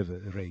never, ever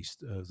raise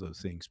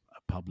those things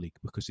public,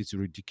 because it's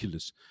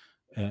ridiculous.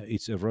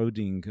 It's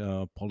eroding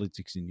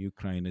politics in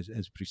Ukraine,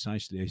 as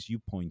precisely as you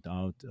point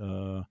out.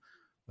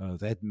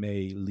 That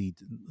may lead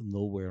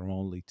nowhere,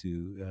 only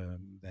to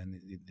then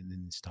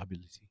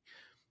instability.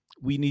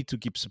 We need to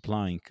keep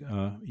supplying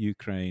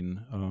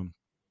Ukraine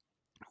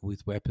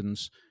with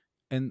weapons.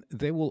 And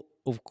there will,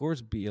 of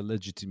course, be a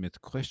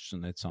legitimate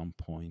question at some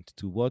point: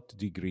 to what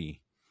degree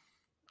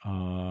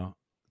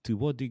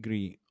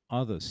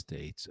other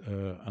states,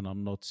 and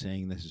I'm not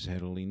saying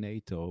necessarily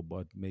NATO,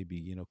 but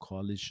maybe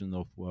coalition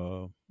of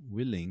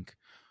willing,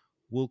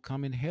 will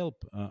come and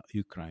help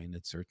Ukraine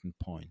at certain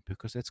point,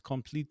 because that's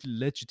completely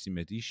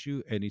legitimate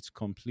issue, and it's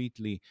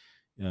completely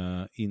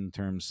in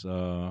terms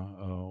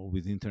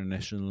with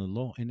international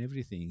law and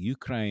everything.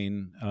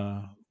 Ukraine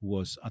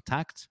was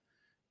attacked,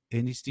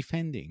 and it's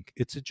defending.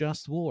 It's a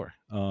just war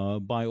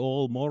by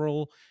all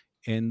moral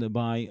and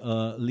by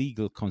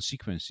legal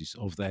consequences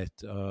of that.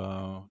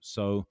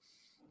 So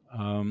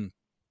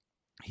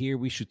here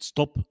we should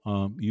stop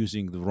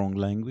using the wrong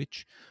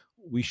language.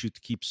 We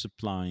should keep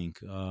supplying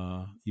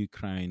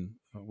Ukraine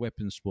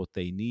weapons, what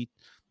they need.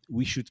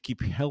 We should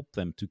help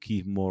them to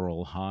keep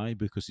morale high,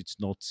 because it's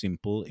not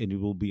simple, and it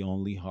will be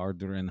only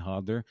harder and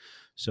harder.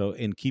 So,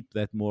 and keep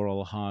that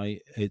morale high.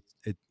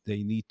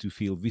 They need to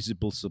feel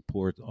visible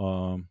support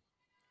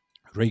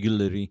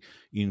regularly,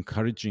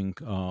 encouraging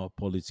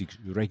politics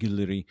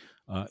regularly,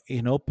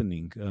 in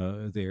opening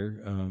their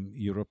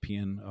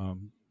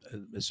European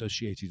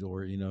associated,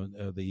 or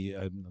the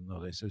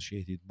not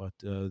associated, but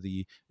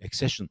the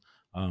accession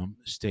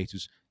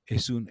status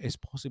as soon as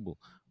possible.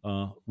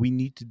 We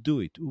need to do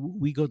it.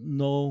 We got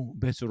no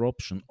better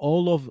option.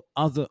 All of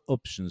other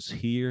options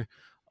here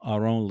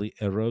are only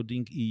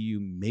eroding EU,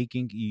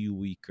 making EU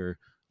weaker,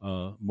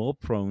 more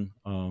prone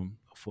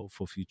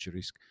for future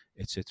risk,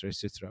 etc.,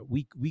 etc.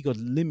 We got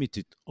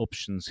limited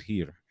options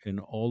here, and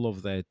all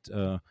of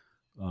that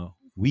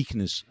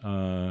weakness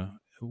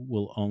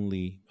will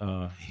only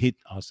hit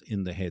us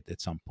in the head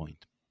at some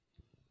point.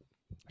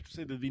 I should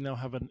say that we now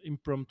have an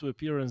impromptu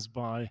appearance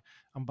by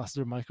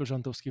Ambassador Michael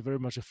Żantowski, very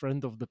much a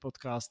friend of the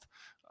podcast,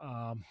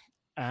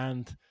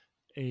 and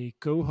a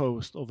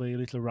co-host of a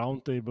little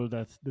roundtable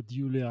that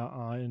Iulia,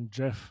 I, and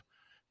Jeff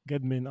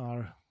Gedmin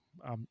are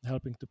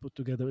helping to put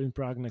together in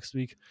Prague next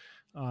week.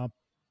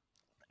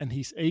 And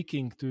he's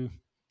aching to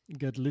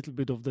get a little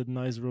bit of that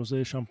nice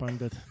rosé champagne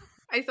that...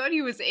 I thought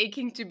he was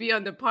aching to be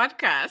on the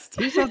podcast.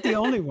 He's not the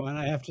only one,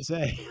 I have to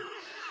say.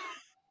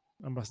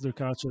 Ambassador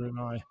Káčer and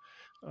I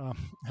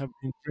have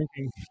been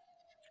drinking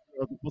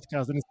throughout the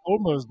podcast, and it's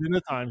almost dinner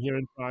time here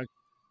in Prague.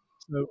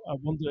 So I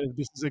wonder if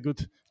this is a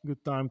good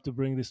time to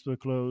bring this to a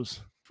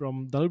close.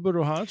 From Dalibor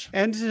Roháč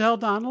and Giselle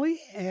Donnelly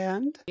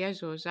and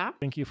Zsuzsa.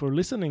 Thank you for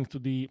listening to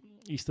the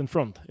Eastern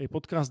Front, a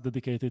podcast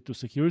dedicated to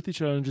security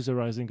challenges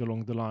arising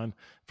along the line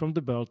from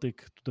the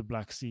Baltic to the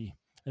Black Sea.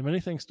 And many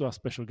thanks to our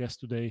special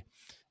guest today,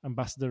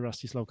 Ambassador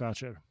Rastislav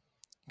Káčer.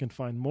 You can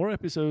find more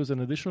episodes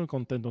and additional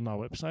content on our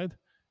website,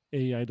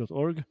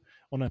 aei.org,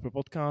 on Apple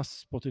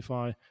Podcasts,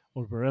 Spotify,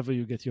 or wherever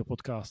you get your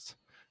podcasts.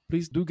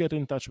 Please do get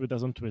in touch with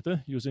us on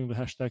Twitter using the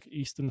hashtag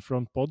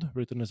EasternFrontPod,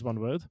 written as one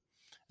word.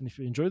 And if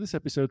you enjoyed this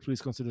episode,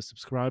 please consider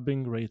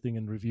subscribing, rating,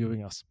 and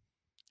reviewing us.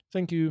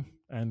 Thank you,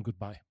 and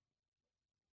goodbye.